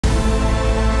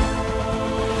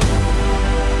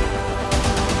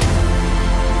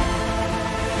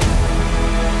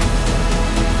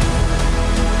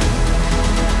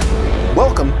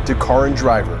car and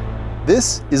driver.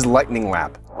 This is Lightning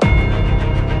Lap.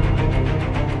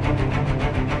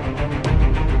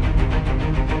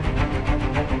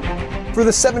 For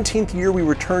the 17th year, we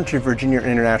return to Virginia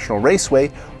International Raceway,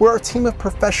 where our team of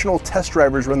professional test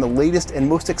drivers run the latest and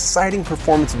most exciting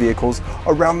performance vehicles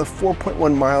around the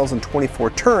 4.1 miles and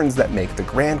 24 turns that make the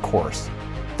Grand Course.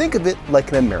 Think of it like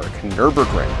an American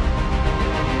Nürburgring.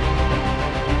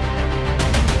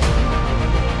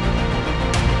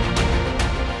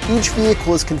 Each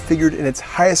vehicle is configured in its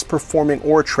highest performing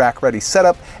or track-ready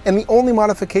setup, and the only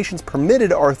modifications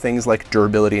permitted are things like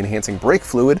durability-enhancing brake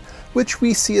fluid, which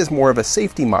we see as more of a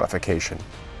safety modification.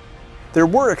 There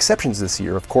were exceptions this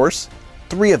year, of course,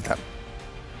 3 of them,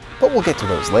 but we'll get to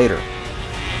those later.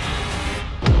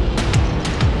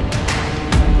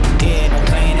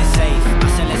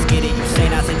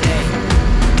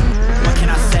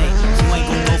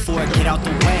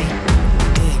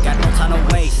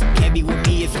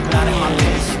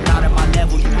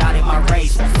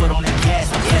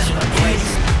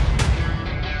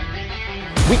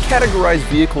 We categorize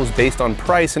vehicles based on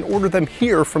price and order them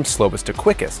here from slowest to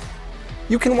quickest.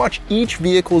 You can watch each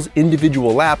vehicle's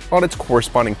individual lap on its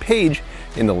corresponding page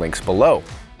in the links below.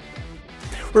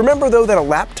 Remember though that a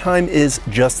lap time is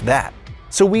just that,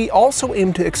 so we also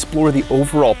aim to explore the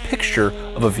overall picture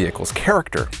of a vehicle's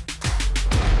character.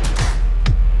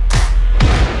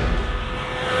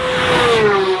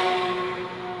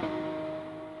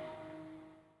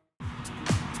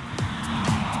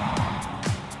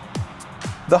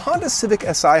 The Honda Civic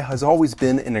Si has always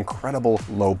been an incredible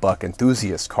low-buck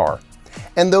enthusiast car.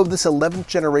 And though this 11th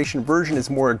generation version is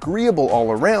more agreeable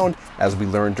all around, as we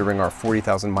learned during our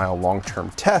 40,000-mile long-term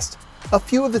test, a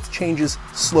few of its changes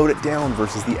slowed it down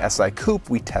versus the Si Coupe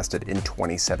we tested in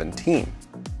 2017.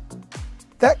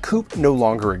 That coupe no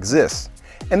longer exists,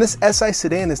 and this Si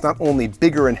sedan is not only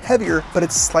bigger and heavier, but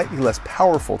it's slightly less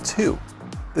powerful too.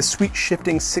 The sweet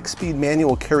shifting 6-speed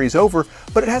manual carries over,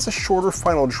 but it has a shorter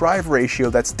final drive ratio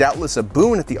that's doubtless a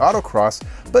boon at the autocross,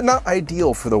 but not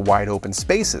ideal for the wide open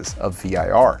spaces of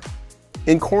VIR.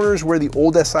 In corners where the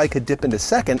old Si could dip into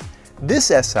second, this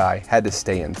Si had to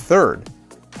stay in third.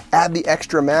 Add the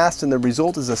extra mass and the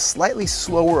result is a slightly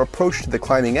slower approach to the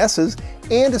climbing S's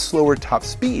and a slower top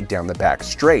speed down the back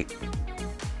straight.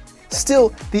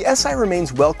 Still, the Si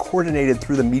remains well coordinated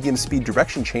through the medium speed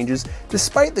direction changes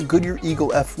despite the Goodyear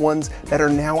Eagle F1s that are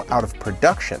now out of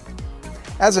production.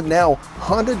 As of now,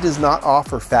 Honda does not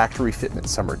offer factory fitment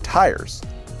summer tires.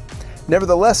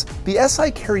 Nevertheless, the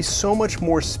Si carries so much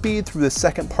more speed through the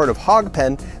second part of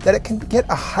Hogpen that it can get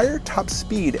a higher top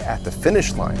speed at the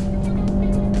finish line.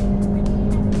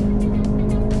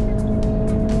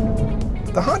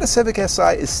 The Honda Civic Si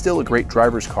is still a great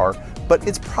driver's car, but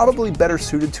it's probably better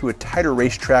suited to a tighter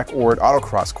racetrack or an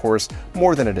autocross course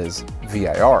more than it is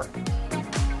VIR.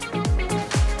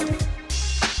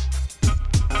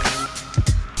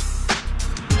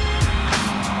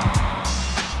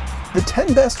 The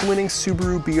 10 best winning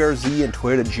Subaru BRZ and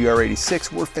Toyota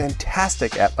GR86 were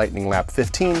fantastic at Lightning Lap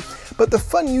 15, but the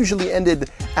fun usually ended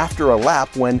after a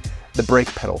lap when the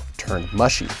brake pedal turned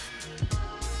mushy.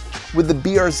 With the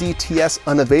BRZ TS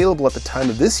unavailable at the time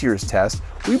of this year's test,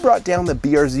 we brought down the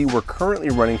BRZ we're currently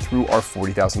running through our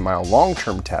 40,000-mile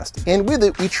long-term test, and with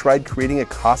it we tried creating a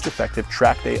cost-effective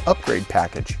track day upgrade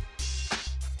package.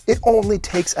 It only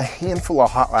takes a handful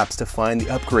of hot laps to find the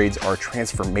upgrades are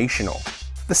transformational.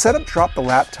 The setup dropped the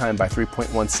lap time by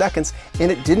 3.1 seconds,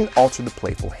 and it didn't alter the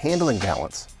playful handling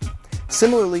balance.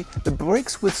 Similarly, the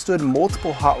brakes withstood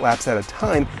multiple hot laps at a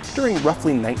time during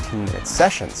roughly 19-minute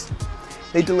sessions.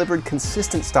 They delivered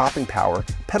consistent stopping power,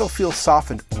 pedal feel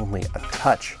softened only a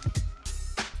touch.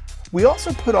 We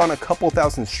also put on a couple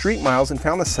thousand street miles and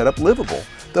found the setup livable,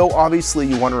 though obviously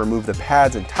you want to remove the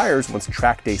pads and tires once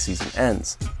track day season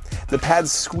ends. The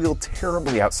pads squeal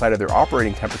terribly outside of their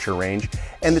operating temperature range,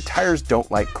 and the tires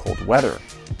don't like cold weather.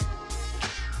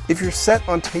 If you're set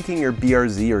on taking your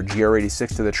BRZ or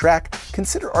GR86 to the track,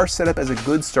 consider our setup as a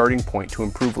good starting point to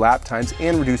improve lap times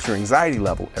and reduce your anxiety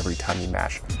level every time you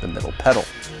mash the middle pedal.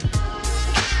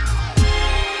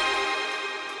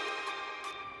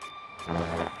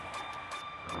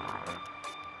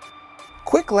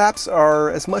 Quick laps are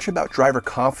as much about driver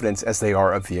confidence as they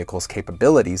are of vehicle's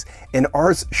capabilities, and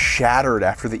ours shattered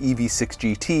after the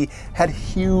EV6 GT had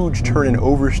huge turn and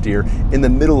oversteer in the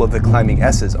middle of the climbing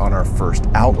S's on our first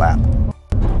outlap.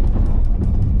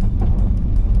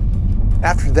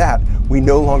 After that, we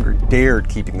no longer dared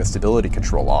keeping the stability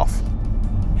control off.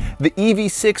 The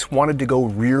EV6 wanted to go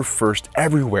rear first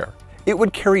everywhere, It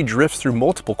would carry drifts through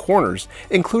multiple corners,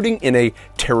 including, in a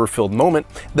terror-filled moment,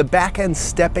 the back end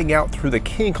stepping out through the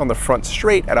kink on the front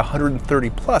straight at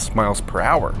 130+ miles per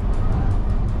hour.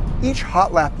 Each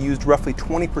hot lap used roughly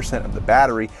 20% of the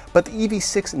battery, but the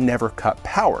EV6 never cut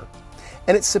power,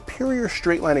 and its superior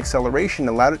straight-line acceleration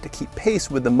allowed it to keep pace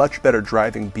with the much better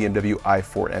driving BMW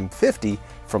i4 M50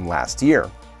 from last year.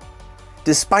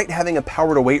 Despite having a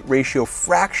power-to-weight ratio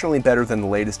fractionally better than the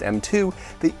latest M2,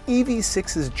 the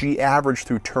EV6's G average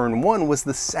through turn 1 was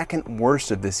the second worst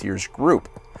of this year's group.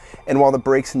 And while the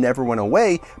brakes never went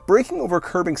away, braking over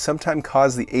curbing sometimes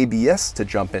caused the ABS to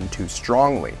jump in too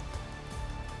strongly.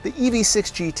 The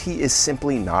EV6 GT is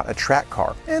simply not a track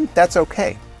car, and that's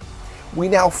okay. We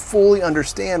now fully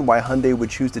understand why Hyundai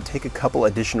would choose to take a couple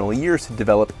additional years to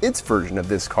develop its version of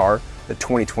this car, the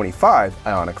 2025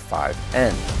 Ioniq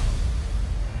 5N.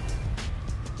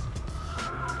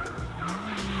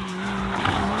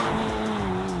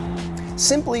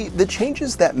 Simply, the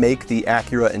changes that make the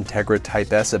Acura Integra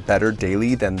Type S a better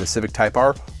daily than the Civic Type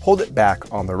R hold it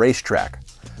back on the racetrack.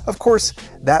 Of course,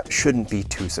 that shouldn't be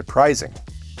too surprising.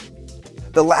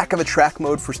 The lack of a track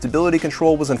mode for stability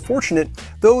control was unfortunate,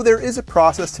 though there is a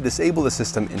process to disable the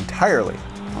system entirely.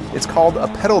 It's called a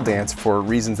pedal dance for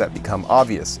reasons that become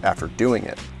obvious after doing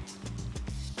it.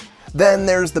 Then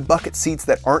there's the bucket seats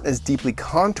that aren't as deeply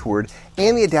contoured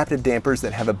and the adaptive dampers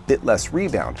that have a bit less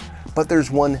rebound. But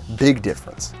there's one big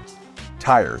difference: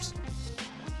 tires.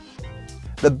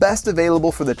 The best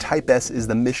available for the Type S is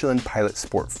the Michelin Pilot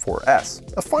Sport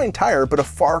 4S, a fine tire but a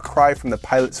far cry from the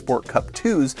Pilot Sport Cup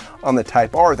 2s on the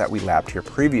Type R that we lapped here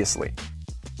previously.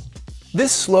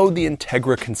 This slowed the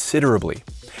Integra considerably.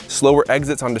 Slower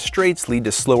exits onto straights lead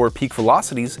to slower peak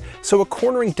velocities, so a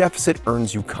cornering deficit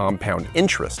earns you compound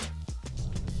interest.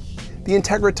 The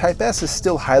Integra Type S is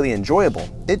still highly enjoyable.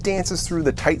 It dances through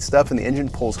the tight stuff and the engine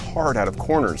pulls hard out of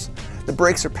corners. The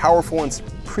brakes are powerful and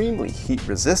supremely heat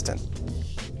resistant.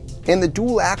 And the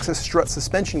dual-axis strut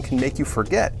suspension can make you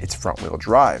forget it's front-wheel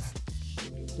drive.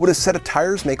 Would a set of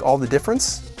tires make all the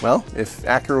difference? Well, if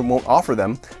Acura won't offer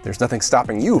them, there's nothing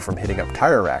stopping you from hitting up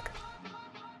Tire Rack.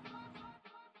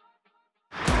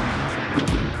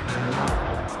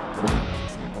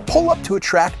 Pull up to a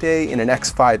track day in an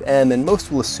X5M and most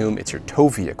will assume it's your tow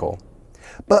vehicle.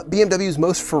 But BMW's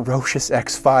most ferocious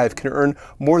X5 can earn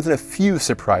more than a few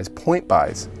surprise point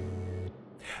buys.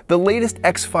 The latest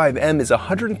X5M is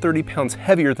 130 pounds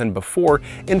heavier than before,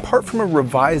 in part from a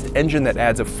revised engine that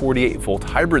adds a 48-volt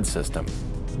hybrid system.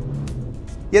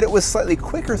 Yet it was slightly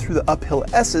quicker through the uphill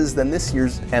S's than this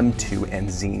year's M2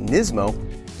 and Z Nismo,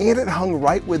 and it hung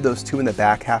right with those two in the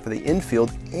back half of the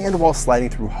infield and while sliding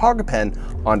through Hogpen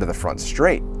onto the front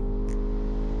straight.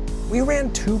 We ran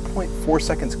 2.4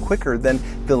 seconds quicker than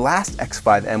the last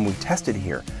X5M we tested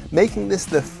here, making this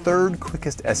the third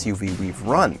quickest SUV we've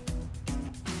run.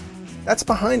 That's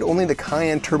behind only the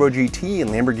Cayenne Turbo GT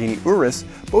and Lamborghini Urus,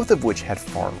 both of which had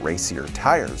far racier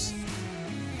tires.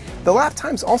 The lap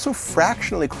time's also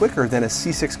fractionally quicker than a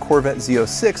C6 Corvette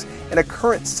Z06 and a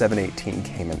current 718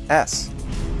 Cayman S.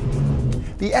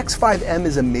 The X5M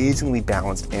is amazingly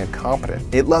balanced and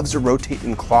competent. It loves to rotate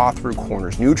and claw through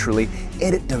corners neutrally,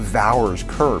 and it devours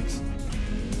curbs.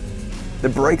 The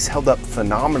brakes held up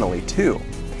phenomenally too.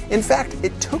 In fact,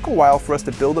 it took a while for us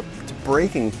to build up to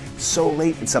braking so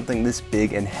late in something this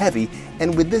big and heavy,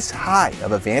 and with this high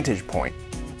of a vantage point.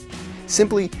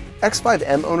 Simply,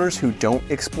 X5M owners who don't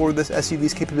explore this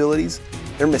SUV's capabilities,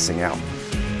 they're missing out.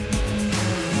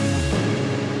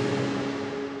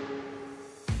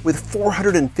 With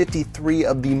 453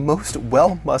 of the most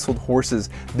well-muscled horses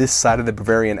this side of the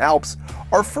Bavarian Alps,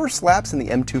 our first laps in the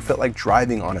M2 felt like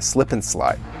driving on a slip and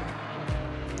slide.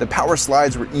 The power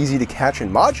slides were easy to catch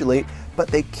and modulate, but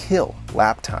they kill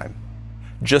lap time.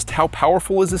 Just how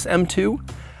powerful is this M2?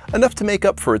 Enough to make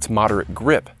up for its moderate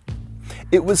grip.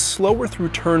 It was slower through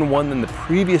turn 1 than the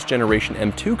previous generation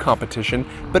M2 competition,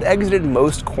 but exited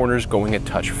most corners going a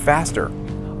touch faster.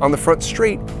 On the front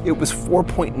straight, it was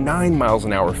 4.9 miles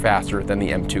an hour faster than the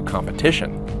M2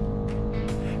 competition.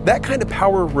 That kind of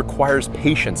power requires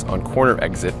patience on corner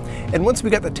exit, and once we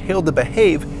got the tail to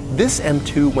behave, this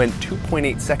M2 went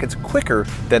 2.8 seconds quicker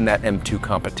than that M2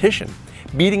 competition,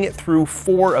 beating it through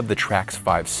 4 of the track's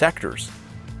 5 sectors.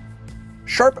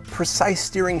 Sharp, precise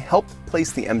steering helped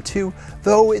place the M2,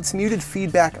 though its muted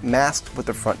feedback masked what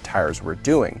the front tires were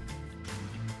doing.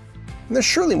 And there's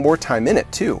surely more time in it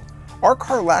too. Our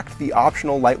car lacked the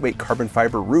optional lightweight carbon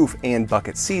fiber roof and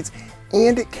bucket seats,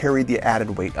 and it carried the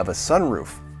added weight of a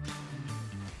sunroof.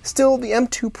 Still, the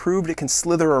M2 proved it can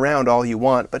slither around all you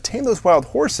want, but tame those wild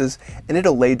horses and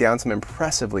it'll lay down some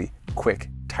impressively quick,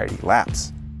 tidy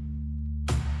laps.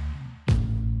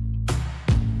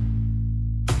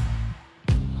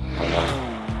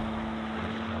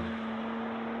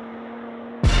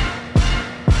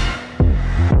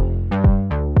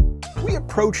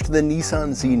 approached the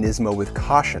Nissan Z Nismo with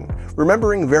caution,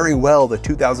 remembering very well the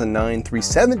 2009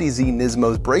 370Z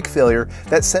Nismo's brake failure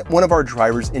that sent one of our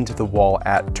drivers into the wall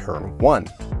at turn 1.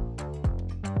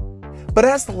 But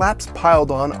as the laps piled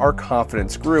on, our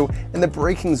confidence grew and the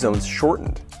braking zones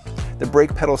shortened. The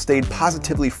brake pedal stayed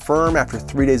positively firm after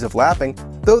 3 days of lapping,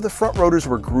 though the front rotors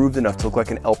were grooved enough to look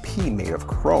like an LP made of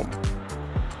chrome.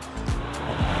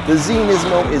 The Z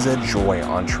Nismo is a joy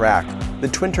on track. The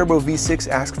twin-turbo V6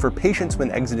 asks for patience when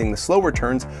exiting the slower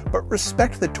turns, but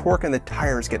respect the torque and the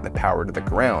tires get the power to the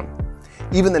ground.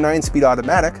 Even the 9-speed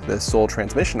automatic, the sole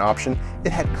transmission option,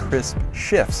 it had crisp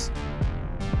shifts.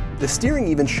 The steering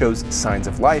even shows signs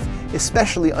of life,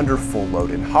 especially under full load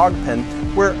in hog pen,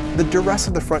 where the duress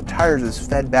of the front tires is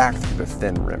fed back through the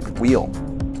thin-rimmed wheel.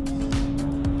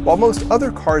 While most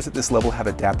other cars at this level have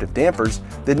adaptive dampers,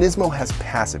 the Nismo has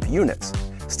passive units.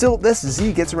 Still, this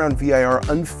Z gets around VIR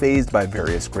unfazed by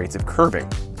various grades of curving.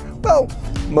 Well,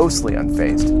 mostly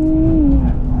unfazed.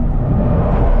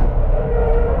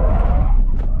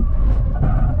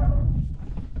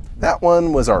 That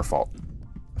one was our fault.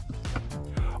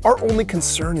 Our only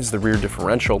concern is the rear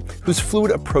differential, whose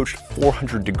fluid approached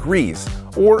 400 degrees,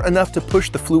 or enough to push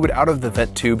the fluid out of the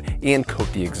vent tube and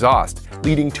coat the exhaust,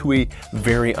 leading to a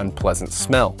very unpleasant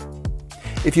smell.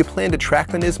 If you plan to track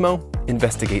the Nismo,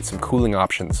 investigate some cooling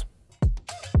options.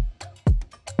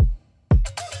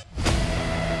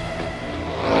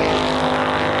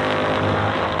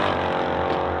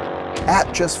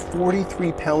 At just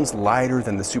 43 pounds lighter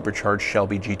than the supercharged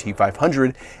Shelby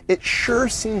GT500, it sure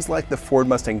seems like the Ford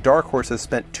Mustang Dark Horse has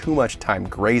spent too much time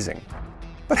grazing.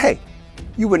 But hey,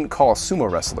 you wouldn't call a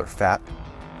sumo wrestler fat.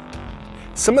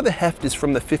 Some of the heft is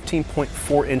from the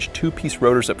 15.4-inch two-piece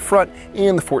rotors up front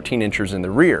and the 14 inches in the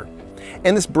rear.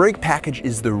 And this brake package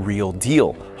is the real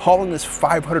deal, hauling this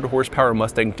 500 horsepower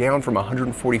Mustang down from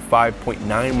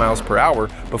 145.9 miles per hour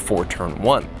before turn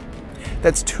 1.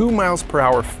 That's 2 miles per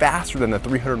hour faster than the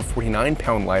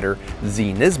 349-pound lighter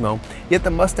Z Nismo, yet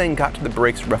the Mustang got to the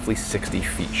brakes roughly 60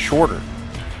 feet shorter.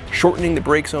 Shortening the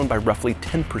brake zone by roughly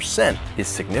 10% is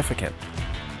significant.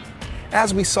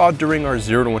 As we saw during our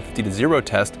 0 to 150 to 0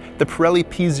 test, the Pirelli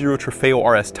P0 Trofeo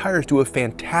RS tires do a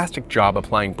fantastic job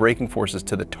applying braking forces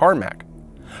to the tarmac.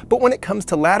 But when it comes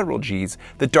to lateral Gs,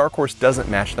 the Dark Horse doesn't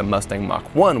match the Mustang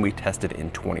Mach 1 we tested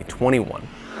in 2021.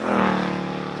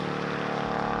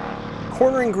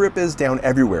 Cornering grip is down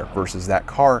everywhere versus that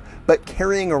car, but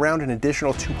carrying around an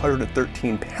additional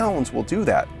 213 pounds will do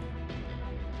that.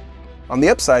 On the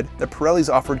upside, the Pirellis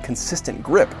offered consistent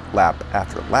grip lap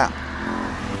after lap.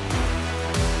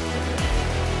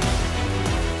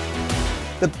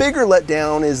 The bigger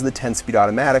letdown is the 10-speed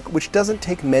automatic, which doesn't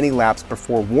take many laps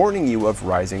before warning you of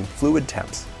rising fluid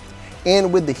temps.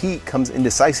 And with the heat comes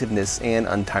indecisiveness and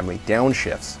untimely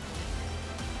downshifts.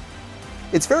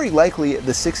 It's very likely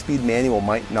the 6-speed manual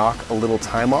might knock a little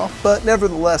time off, but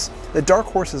nevertheless, the Dark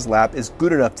Horse's lap is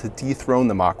good enough to dethrone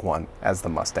the Mach 1 as the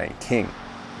Mustang King.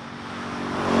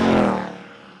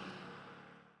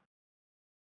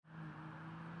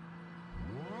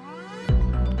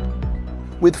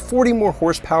 With 40 more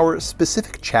horsepower,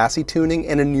 specific chassis tuning,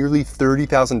 and a nearly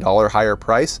 $30,000 higher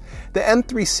price, the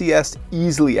M3 CS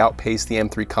easily outpaced the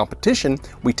M3 competition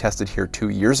we tested here 2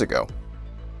 years ago.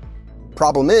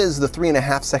 Problem is, the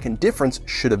 3.5-second difference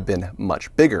should have been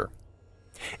much bigger.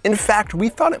 In fact, we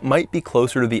thought it might be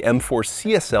closer to the M4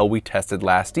 CSL we tested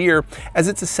last year, as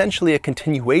it's essentially a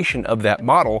continuation of that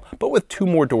model, but with 2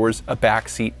 more doors, a back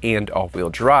seat, and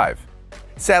all-wheel drive.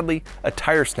 Sadly, a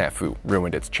tire snafu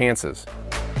ruined its chances.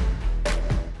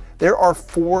 There are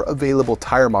 4 available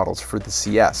tire models for the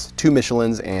CS, 2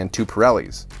 Michelins and 2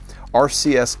 Pirellis. Our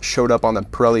CS showed up on the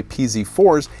Pirelli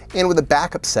PZ4s and with a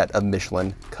backup set of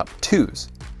Michelin Cup 2s.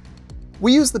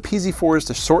 We used the PZ4s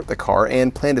to sort the car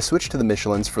and plan to switch to the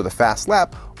Michelins for the fast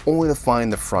lap, only to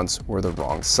find the fronts were the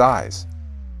wrong size.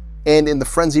 And in the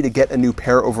frenzy to get a new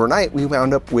pair overnight, we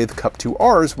wound up with Cup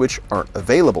 2Rs, which aren't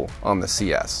available on the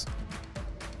CS.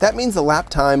 That means the lap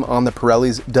time on the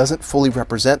Pirellis doesn't fully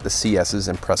represent the CS's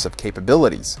impressive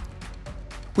capabilities.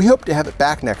 We hope to have it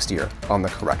back next year on the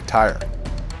correct tire.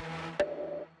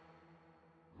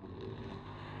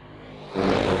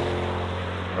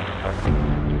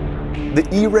 The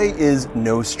E-Ray is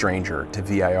no stranger to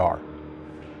VIR.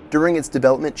 During its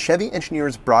development, Chevy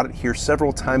engineers brought it here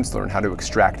several times to learn how to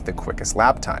extract the quickest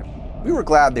lap time. We were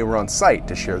glad they were on site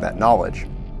to share that knowledge.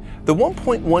 The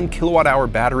 1.1 kilowatt-hour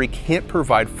battery can't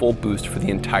provide full boost for the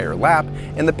entire lap,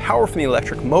 and the power from the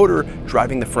electric motor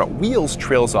driving the front wheels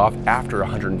trails off after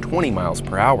 120 miles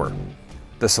per hour.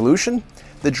 The solution?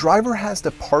 the driver has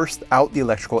to parse out the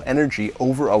electrical energy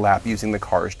over a lap using the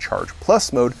car's Charge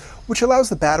Plus mode, which allows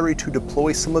the battery to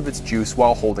deploy some of its juice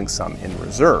while holding some in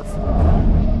reserve.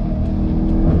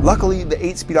 Luckily, the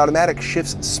 8-speed automatic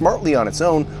shifts smartly on its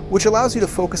own, which allows you to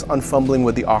focus on fumbling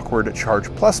with the awkward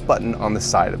Charge Plus button on the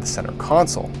side of the center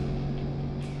console.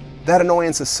 That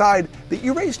annoyance aside, the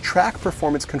E-Ray's track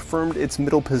performance confirmed its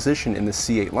middle position in the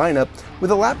C8 lineup,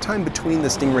 with a lap time between the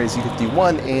Stingray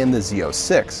Z51 and the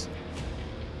Z06.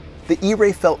 The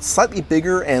E-Ray felt slightly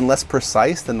bigger and less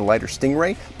precise than the lighter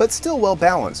Stingray, but still well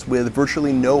balanced, with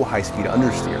virtually no high-speed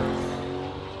understeer.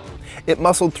 It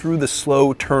muscled through the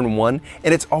slow turn 1,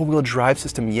 and its all-wheel drive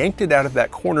system yanked it out of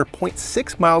that corner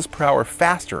 0.6 miles per hour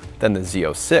faster than the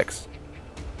Z06.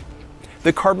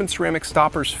 The carbon ceramic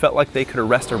stoppers felt like they could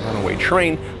arrest a runaway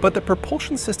train, but the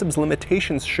propulsion system's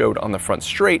limitations showed on the front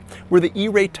straight, where the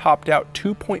E-Ray topped out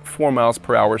 2.4 miles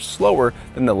per hour slower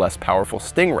than the less powerful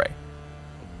Stingray.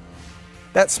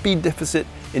 That speed deficit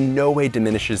in no way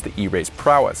diminishes the E-Ray's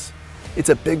prowess. It's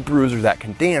a big bruiser that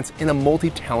can dance and a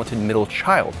multi-talented middle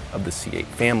child of the C8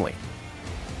 family.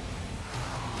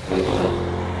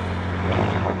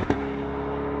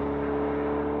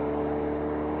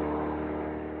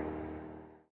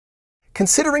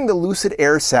 Considering the Lucid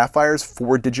Air Sapphire's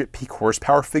 4-digit peak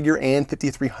horsepower figure and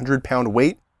 5,300 pound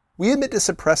weight, we admit to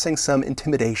suppressing some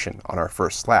intimidation on our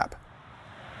first lap.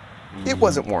 It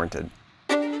wasn't warranted.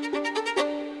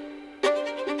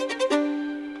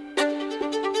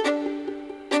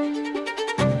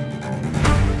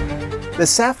 The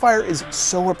Sapphire is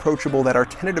so approachable that our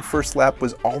tentative first lap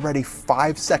was already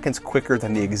 5 seconds quicker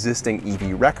than the existing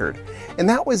EV record, and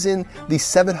that was in the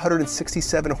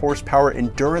 767 horsepower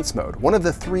endurance mode, one of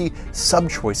the 3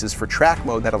 sub-choices for track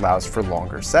mode that allows for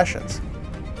longer sessions.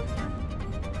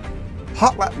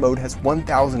 Hot lap mode has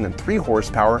 1003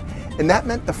 horsepower, and that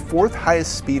meant the 4th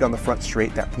highest speed on the front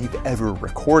straight that we've ever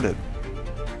recorded.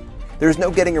 There's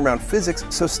no getting around physics,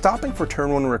 so stopping for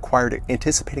turn 1 required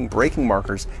anticipating braking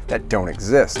markers that don't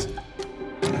exist.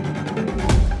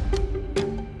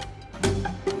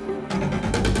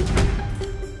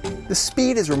 The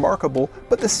speed is remarkable,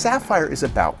 but the Sapphire is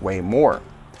about way more.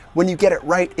 When you get it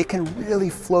right, it can really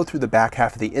flow through the back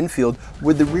half of the infield,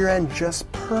 with the rear end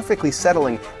just perfectly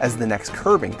settling as the next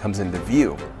curbing comes into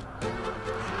view.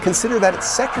 Consider that its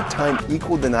sector time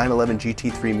equaled the 911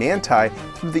 GT3 Manti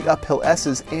through the uphill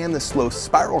S's and the slow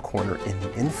spiral corner in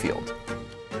the infield.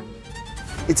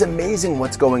 It's amazing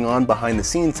what's going on behind the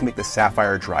scenes to make the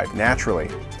Sapphire drive naturally.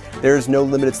 There's no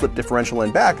limited slip differential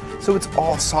in back, so it's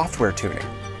all software tuning.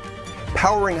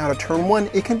 Powering out of turn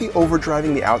 1, it can be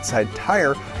overdriving the outside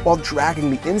tire while dragging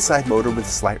the inside motor with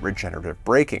slight regenerative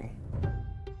braking.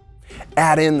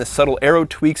 Add in the subtle aero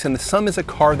tweaks and the sum is a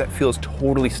car that feels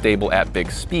totally stable at big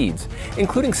speeds,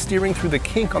 including steering through the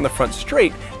kink on the front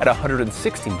straight at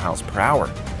 160 miles per hour.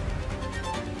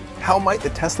 How might the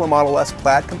Tesla Model S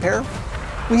Plaid compare?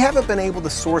 We haven't been able to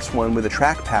source one with a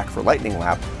track pack for Lightning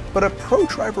Lap, but a pro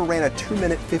driver ran a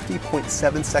 2-minute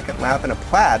 50.7 second lap in a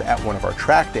Plaid at one of our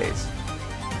track days.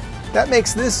 That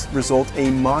makes this result a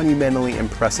monumentally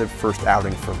impressive first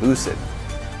outing for Lucid.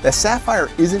 The Sapphire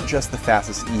isn't just the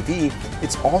fastest EV,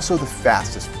 it's also the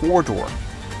fastest 4-door.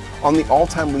 On the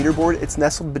all-time leaderboard, it's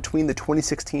nestled between the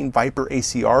 2016 Viper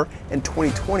ACR and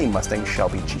 2020 Mustang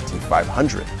Shelby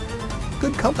GT500.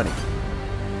 Good company.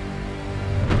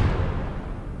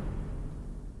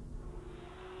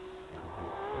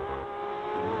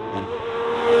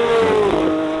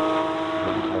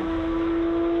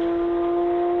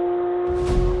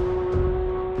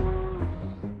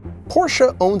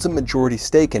 Porsche owns a majority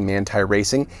stake in Manti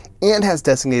Racing and has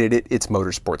designated it its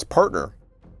motorsports partner.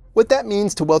 What that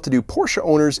means to well-to-do Porsche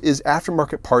owners is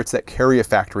aftermarket parts that carry a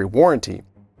factory warranty,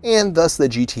 and thus the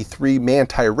GT3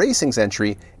 Manti Racing's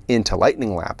entry into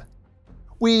Lightning Lap.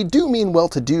 We do mean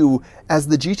well-to-do, as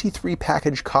the GT3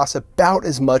 package costs about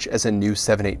as much as a new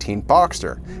 718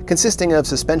 Boxster, consisting of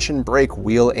suspension, brake,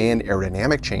 wheel, and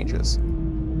aerodynamic changes.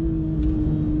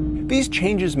 These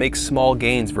changes make small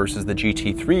gains versus the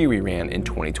GT3 we ran in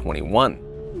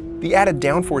 2021. The added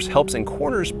downforce helps in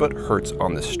corners but hurts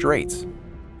on the straights.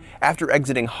 After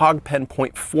exiting hogpen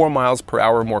 0.4 miles per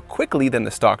hour more quickly than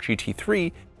the stock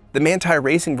GT3, the Manti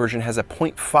Racing version has a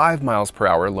 0.5 miles per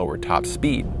hour lower top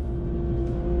speed.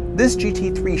 This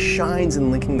GT3 shines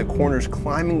in linking the corners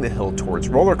climbing the hill towards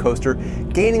roller coaster,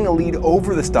 gaining a lead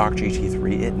over the stock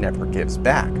GT3 it never gives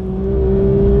back.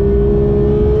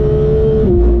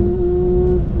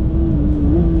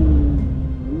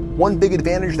 One big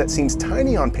advantage that seems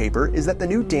tiny on paper is that the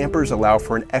new dampers allow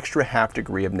for an extra half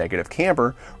degree of negative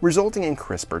camber, resulting in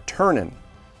crisper turn-in.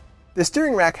 The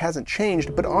steering rack hasn't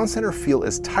changed, but on-center feel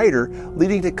is tighter,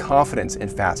 leading to confidence in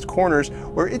fast corners,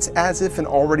 where it's as if an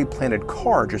already planted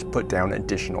car just put down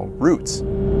additional roots.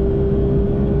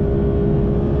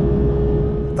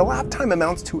 The lap time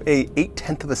amounts to a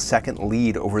 0.8 of a second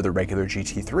lead over the regular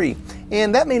GT3,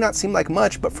 and that may not seem like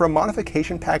much, but for a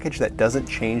modification package that doesn't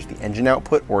change the engine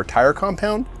output or tire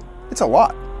compound, it's a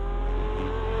lot.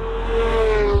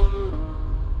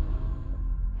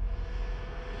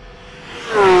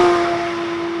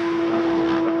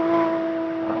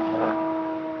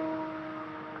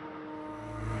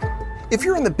 If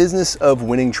you're in the business of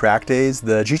winning track days,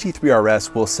 the GT3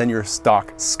 RS will send your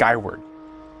stock skyward.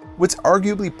 What's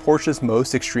arguably Porsche's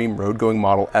most extreme road-going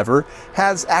model ever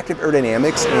has active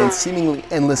aerodynamics and seemingly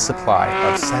endless supply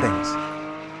of settings.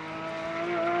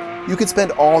 You could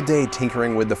spend all day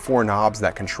tinkering with the 4 knobs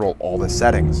that control all the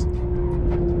settings.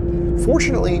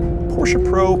 Fortunately, Porsche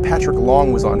Pro Patrick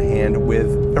Long was on hand with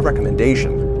a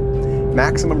recommendation: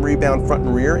 maximum rebound front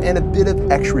and rear and a bit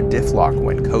of extra diff lock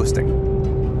when coasting.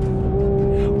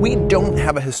 We don't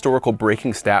have a historical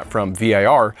braking stat from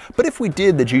VIR, but if we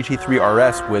did, the GT3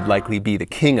 RS would likely be the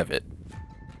king of it.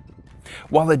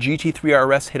 While the GT3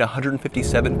 RS hit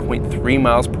 157.3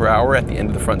 miles per hour at the end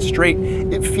of the front straight,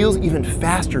 it feels even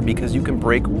faster because you can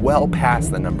brake well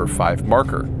past the number 5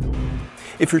 marker.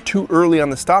 If you're too early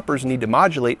on the stoppers and need to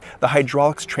modulate, the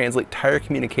hydraulics translate tire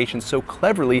communication so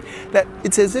cleverly that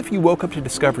it's as if you woke up to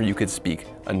discover you could speak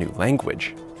a new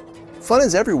language. Fun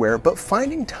is everywhere, but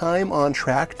finding time on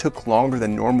track took longer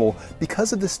than normal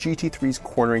because of this GT3's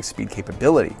cornering speed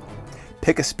capability.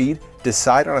 Pick a speed,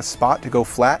 decide on a spot to go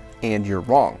flat, and you're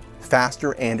wrong.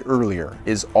 Faster and earlier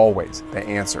is always the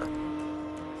answer.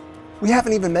 We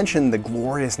haven't even mentioned the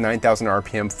glorious 9,000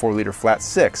 RPM 4-liter flat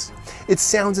 6. Its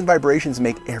sounds and vibrations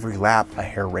make every lap a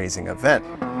hair-raising event.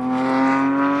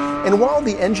 And while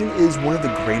the engine is one of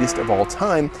the greatest of all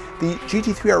time, the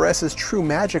GT3 RS's true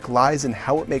magic lies in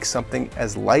how it makes something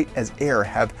as light as air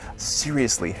have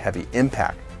seriously heavy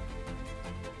impact.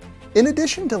 In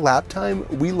addition to lap time,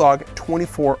 we log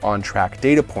 24 on-track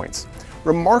data points.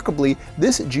 Remarkably,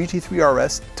 this GT3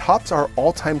 RS tops our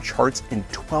all-time charts in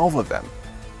 12 of them.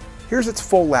 Here's its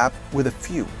full lap with a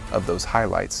few of those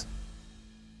highlights.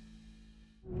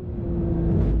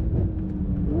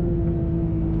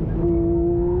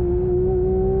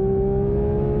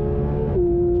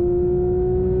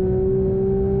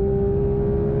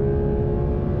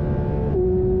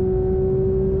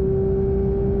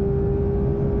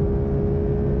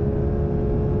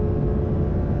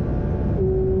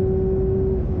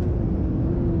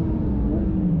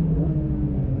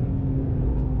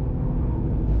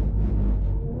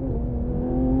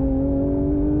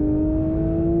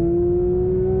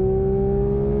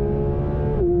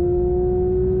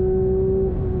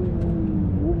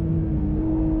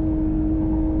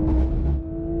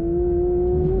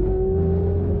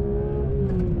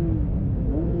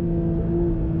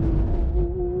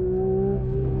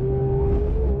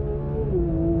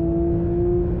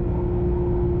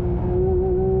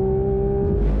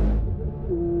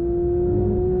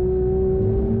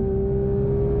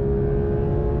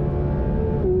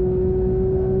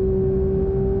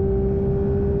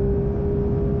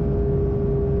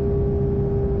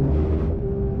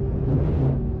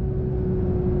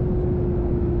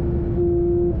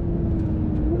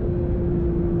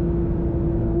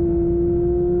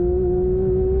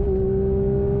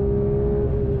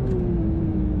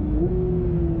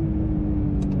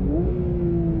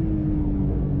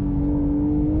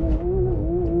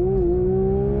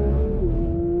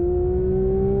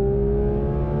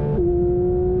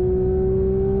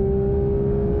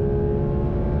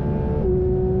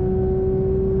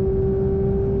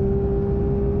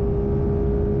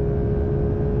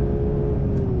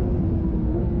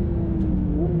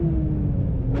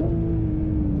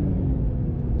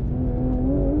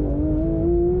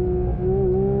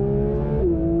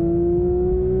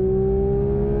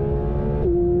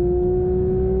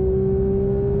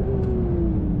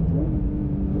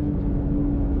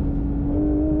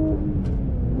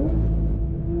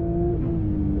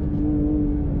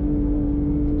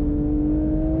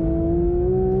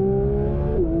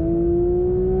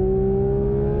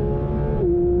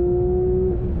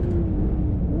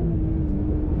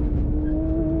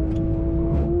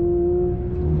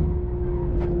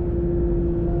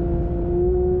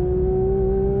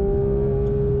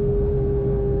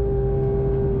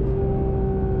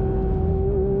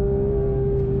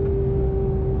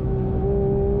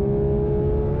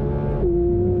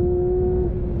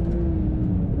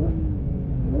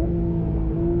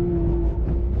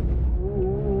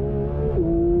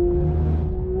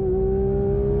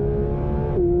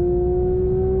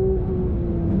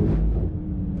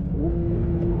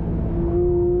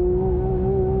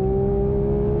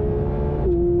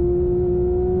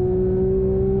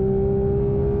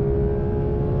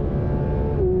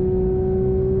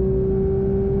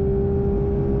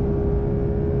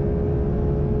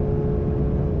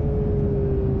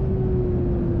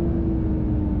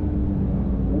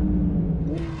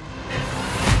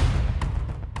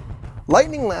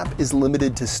 Lightning Lap is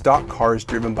limited to stock cars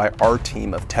driven by our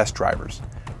team of test drivers,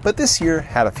 but this year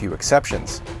had a few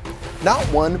exceptions. Not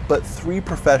one, but 3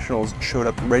 professionals showed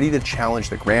up ready to challenge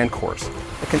the Grand Course,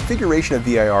 a configuration of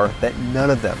VIR that none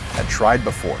of them had tried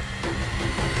before.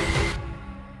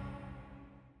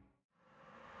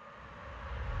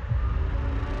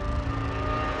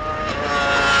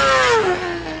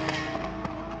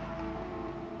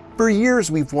 For years,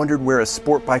 we've wondered where a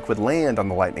sport bike would land on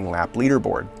the Lightning Lap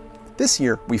leaderboard. This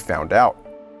year, we found out.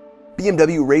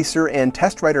 BMW racer and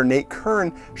test rider Nate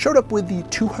Kern showed up with the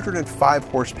 205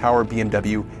 horsepower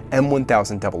BMW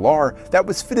M1000RR that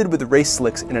was fitted with race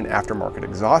slicks and an aftermarket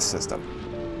exhaust system.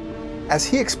 As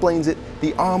he explains it,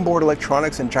 the onboard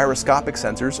electronics and gyroscopic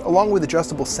sensors, along with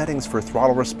adjustable settings for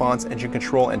throttle response, engine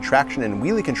control, and traction and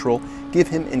wheelie control, give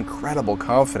him incredible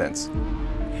confidence.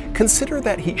 Consider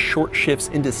that he short shifts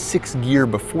into 6th gear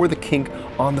before the kink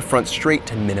on the front straight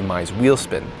to minimize wheel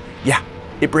spin. Yeah,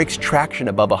 it breaks traction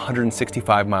above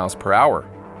 165 miles per hour.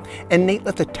 And Nate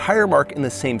left a tire mark in the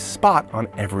same spot on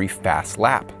every fast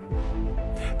lap.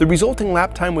 The resulting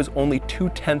lap time was only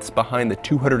 2/10 behind the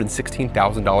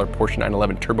 $216,000 Porsche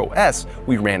 911 Turbo S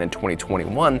we ran in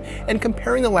 2021, and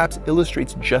comparing the laps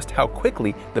illustrates just how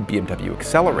quickly the BMW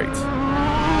accelerates.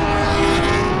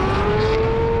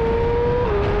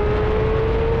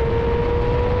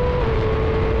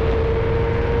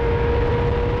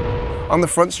 On the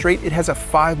front straight, it has a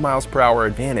 5 miles per hour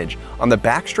advantage. On the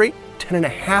back straight,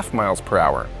 10.5 miles per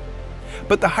hour.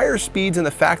 But the higher speeds and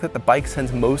the fact that the bike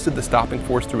sends most of the stopping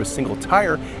force through a single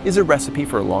tire is a recipe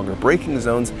for longer braking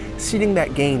zones, ceding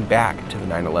that gain back to the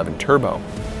 911 Turbo.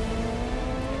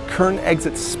 Kern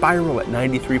exits spiral at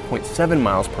 93.7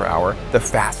 miles per hour, the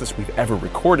fastest we've ever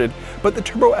recorded, but the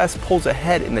Turbo S pulls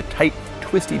ahead in the tight,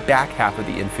 twisty back half of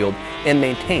the infield and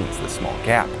maintains the small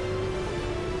gap.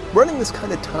 Running this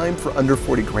kind of time for under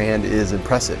 40 grand is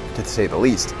impressive, to say the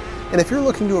least. And if you're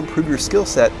looking to improve your skill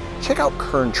set, check out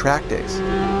Kern track days.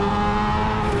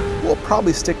 We'll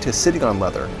probably stick to sitting on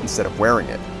leather instead of wearing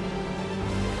it.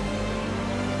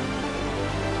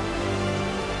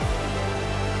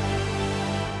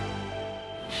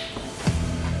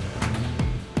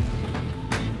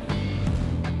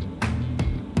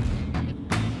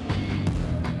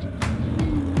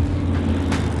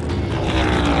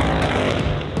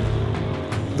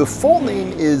 The full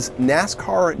name is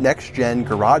NASCAR Next Gen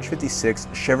Garage 56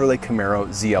 Chevrolet Camaro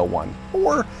ZL1,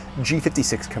 or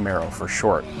G56 Camaro for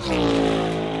short.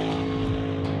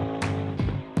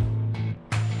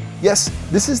 Yes,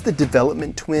 this is the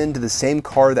development twin to the same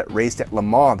car that raced at Le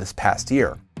Mans this past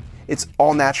year. Its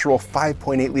all-natural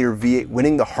 5.8-liter V8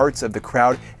 winning the hearts of the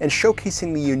crowd and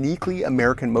showcasing the uniquely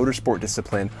American motorsport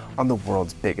discipline on the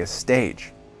world's biggest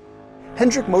stage.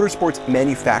 Hendrick Motorsports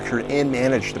manufactured and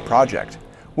managed the project.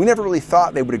 We never really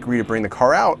thought they would agree to bring the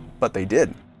car out, but they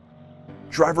did.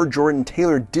 Driver Jordan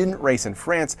Taylor didn't race in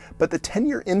France, but the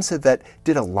 10-year IMSA vet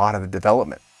did a lot of the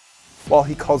development. While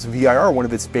he calls VIR one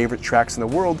of his favorite tracks in the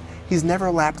world, he's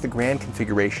never lapped the Grand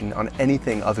configuration on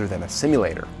anything other than a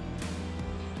simulator.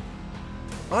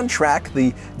 On track,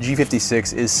 the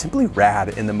G56 is simply rad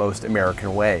in the most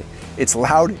American way. It's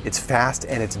loud, it's fast,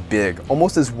 and it's big,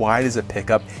 almost as wide as a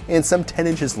pickup and some 10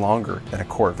 inches longer than a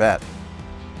Corvette.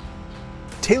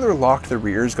 Taylor locked the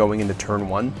rears going into turn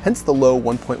 1, hence the low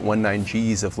 1.19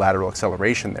 Gs of lateral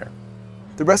acceleration there.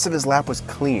 The rest of his lap was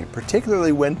clean,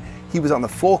 particularly when he was on the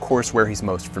full course where he's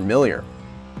most familiar.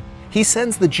 He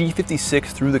sends the G56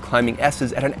 through the climbing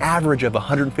S's at an average of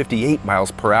 158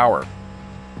 miles per hour.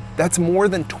 That's more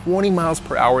than 20 miles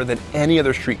per hour than any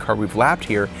other street car we've lapped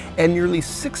here, and nearly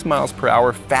 6 miles per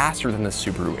hour faster than the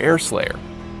Subaru Airslayer.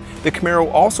 The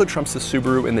Camaro also trumps the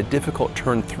Subaru in the difficult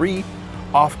turn 3,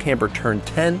 off-camber turn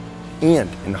 10, and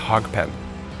in hog pen.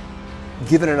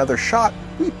 Given another shot,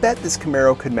 we bet this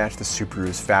Camaro could match the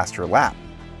Subaru's faster lap.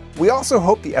 We also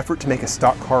hope the effort to make a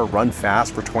stock car run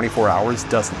fast for 24 hours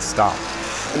doesn't stop.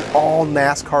 An all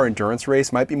NASCAR endurance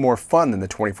race might be more fun than the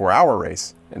 24-hour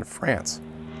race in France.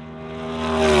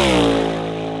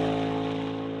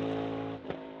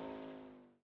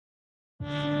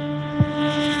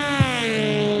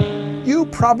 You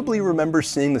probably remember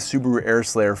seeing the Subaru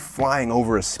Airslayer flying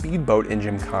over a speedboat in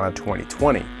Gymkhana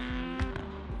 2020.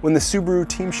 When the Subaru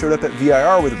team showed up at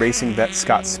VIR with racing vet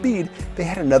Scott Speed, they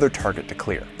had another target to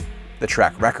clear: the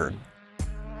track record.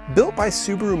 Built by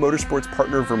Subaru Motorsports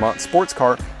partner Vermont Sports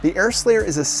Car, the Airslayer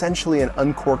is essentially an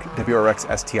uncorked WRX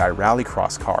STI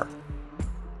rallycross car.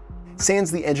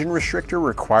 Sans the engine restrictor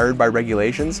required by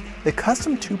regulations, the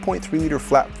custom 2.3-liter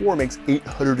flat 4 makes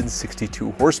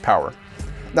 862 horsepower.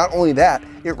 Not only that,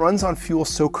 it runs on fuel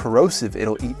so corrosive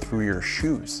it'll eat through your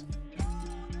shoes.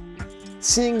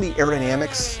 Seeing the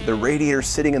aerodynamics, the radiator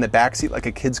sitting in the backseat like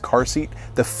a kid's car seat,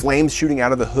 the flames shooting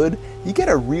out of the hood, you get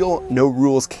a real no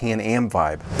rules Can-Am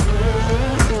vibe.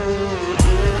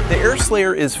 The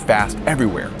Airslayer is fast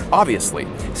everywhere, obviously,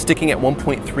 sticking at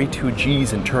 1.32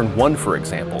 Gs in turn 1 for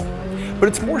example. But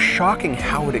it's more shocking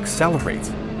how it accelerates.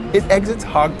 It exits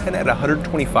Hogpen at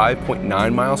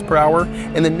 125.9 miles per hour,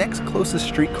 and the next closest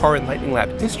street car in Lightning Lap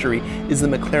history is the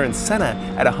McLaren Senna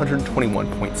at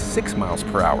 121.6 miles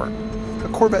per hour. A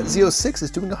Corvette Z06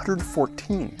 is doing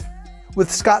 114.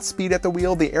 With Scott Speed at the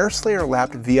wheel, the Airslayer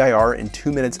lapped VIR in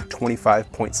 2 minutes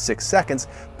 25.6 seconds,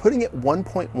 putting it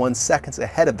 1.1 seconds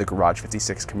ahead of the Garage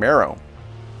 56 Camaro.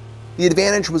 The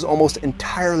advantage was almost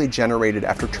entirely generated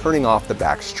after turning off the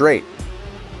back straight.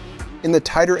 In the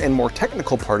tighter and more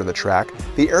technical part of the track,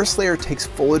 the Airslayer takes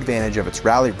full advantage of its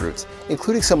rally routes,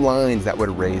 including some lines that would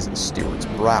raise Stewart's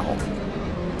brow.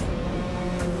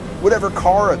 Whatever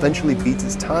car eventually beats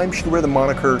its time should wear the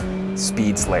moniker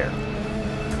Speed Slayer.